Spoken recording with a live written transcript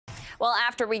Well,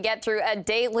 after we get through a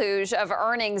deluge of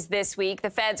earnings this week, the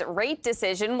Fed's rate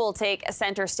decision will take a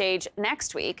center stage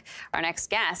next week. Our next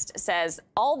guest says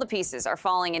all the pieces are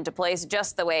falling into place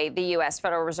just the way the U.S.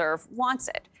 Federal Reserve wants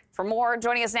it. For more,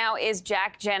 joining us now is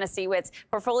Jack Janasiewicz,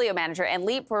 portfolio manager and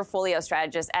lead portfolio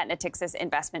strategist at Natixis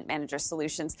Investment Managers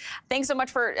Solutions. Thanks so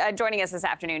much for joining us this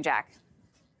afternoon, Jack.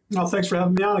 No, thanks for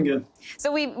having me on again.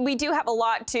 So we do have a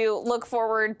lot to look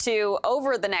forward to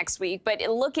over the next week, but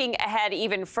looking ahead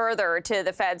even further to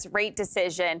the Fed's rate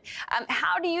decision,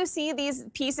 how do you see these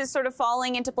pieces sort of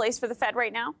falling into place for the Fed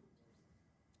right now?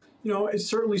 You know, it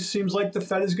certainly seems like the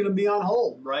Fed is going to be on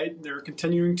hold, right? They're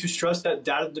continuing to stress that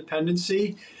data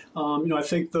dependency. I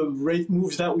think the rate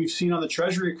moves that we've seen on the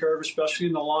Treasury curve, especially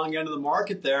in the long end of the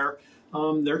market there,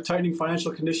 they're tightening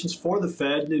financial conditions for the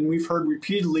Fed. And we've heard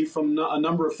repeatedly from a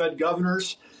number of Fed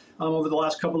governors over the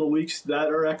last couple of weeks that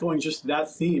are echoing just that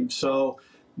theme. So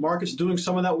markets doing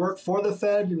some of that work for the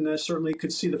Fed, and certainly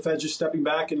could see the Fed just stepping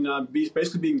back and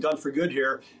basically being done for good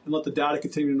here and let the data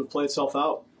continue to play itself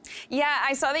out. Yeah,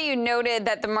 I saw that you noted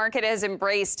that the market has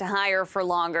embraced higher for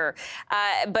longer,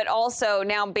 but also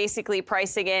now basically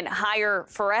pricing in higher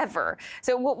forever.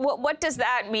 So what does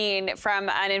that mean from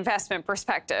an investment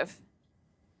perspective?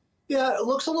 Yeah, it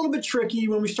looks a little bit tricky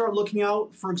when we start looking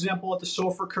out, for example, at the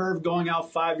SOFR curve going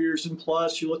out 5 years and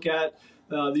plus. You look at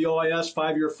the OIS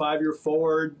 5-year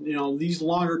forward, these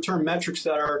longer term metrics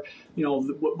that are,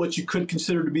 what you could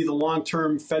consider to be the long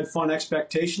term Fed fund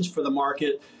expectations for the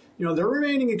market. They're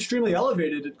remaining extremely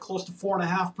elevated at close to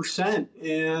 4.5%.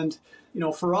 And,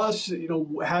 for us,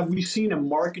 have we seen a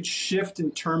market shift in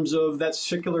terms of that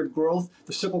secular growth,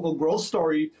 the cyclical growth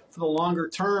story for the longer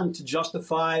term to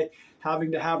justify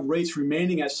having to have rates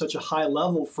remaining at such a high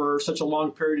level for such a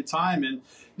long period of time? And,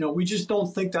 we just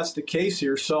don't think that's the case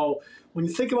here. So when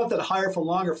you think about that higher for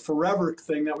longer forever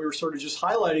thing that we were sort of just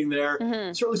highlighting there,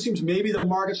 it certainly seems maybe the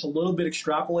market's a little bit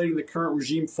extrapolating the current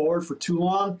regime forward for too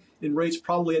long, and rates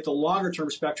probably at the longer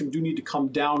term spectrum do need to come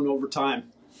down over time.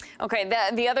 Okay,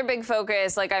 the other big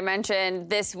focus, like I mentioned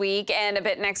this week and a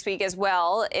bit next week as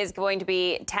well, is going to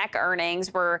be tech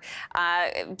earnings. We're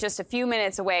just a few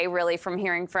minutes away, really, from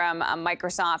hearing from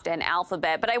Microsoft and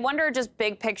Alphabet. But I wonder, just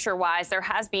big picture wise, there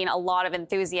has been a lot of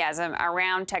enthusiasm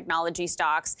around technology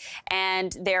stocks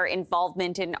and their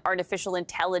involvement in artificial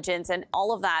intelligence and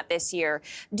all of that this year.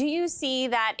 Do you see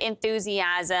that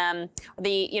enthusiasm,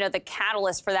 the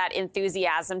catalyst for that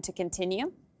enthusiasm to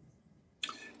continue?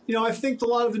 I think a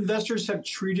lot of investors have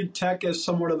treated tech as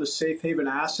somewhat of a safe haven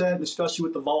asset, and especially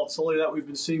with the volatility that we've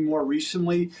been seeing more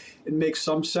recently, it makes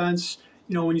some sense.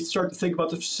 When you start to think about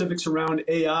the specifics around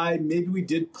AI, maybe we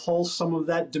did pull some of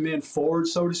that demand forward,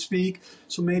 so to speak.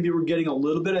 So maybe we're getting a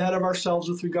little bit ahead of ourselves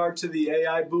with regard to the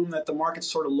AI boom that the market's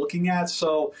sort of looking at.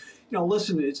 So,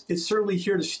 listen, it's certainly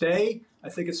here to stay. I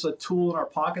think it's a tool in our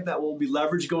pocket that will be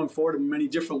leveraged going forward in many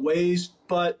different ways.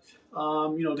 But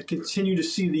to continue to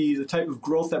see the type of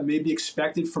growth that may be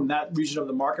expected from that region of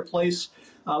the marketplace,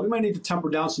 we might need to temper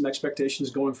down some expectations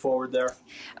going forward there.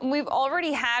 We've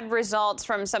already had results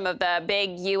from some of the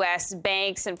big U.S.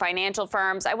 banks and financial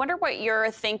firms. I wonder what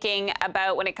you're thinking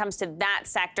about when it comes to that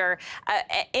sector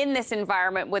in this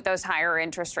environment with those higher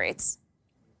interest rates.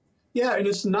 Yeah, and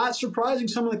it's not surprising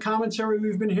some of the commentary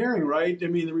we've been hearing, right? I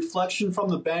mean, the reflection from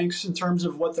the banks in terms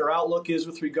of what their outlook is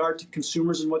with regard to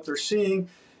consumers and what they're seeing,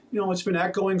 it's been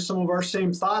echoing some of our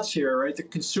same thoughts here, right? The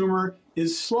consumer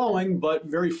is slowing, but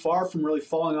very far from really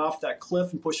falling off that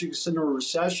cliff and pushing us into a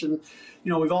recession.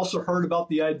 We've also heard about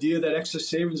the idea that excess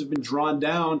savings have been drawn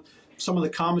down. Some of the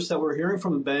comments that we're hearing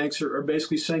from the banks are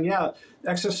basically saying, yeah,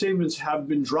 excess savings have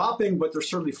been dropping, but they're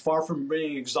certainly far from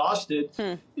being exhausted.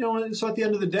 And so at the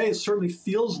end of the day, it certainly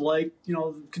feels like,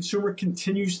 the consumer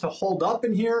continues to hold up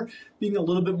in here, being a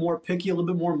little bit more picky, a little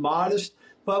bit more modest.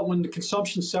 But when the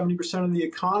consumption is 70% of the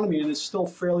economy and it's still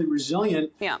fairly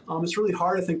resilient, it's really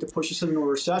hard, I think, to push us into a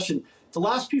recession. The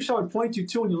last piece I would point to,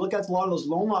 too, when you look at a lot of those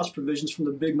loan loss provisions from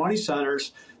the big money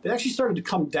centers, they actually started to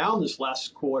come down this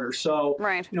last quarter. So,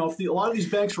 if a lot of these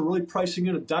banks were really pricing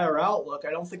in a dire outlook, I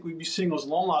don't think we'd be seeing those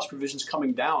loan loss provisions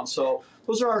coming down. So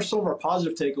those are some of our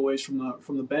positive takeaways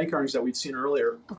from the bank earnings that we'd seen earlier.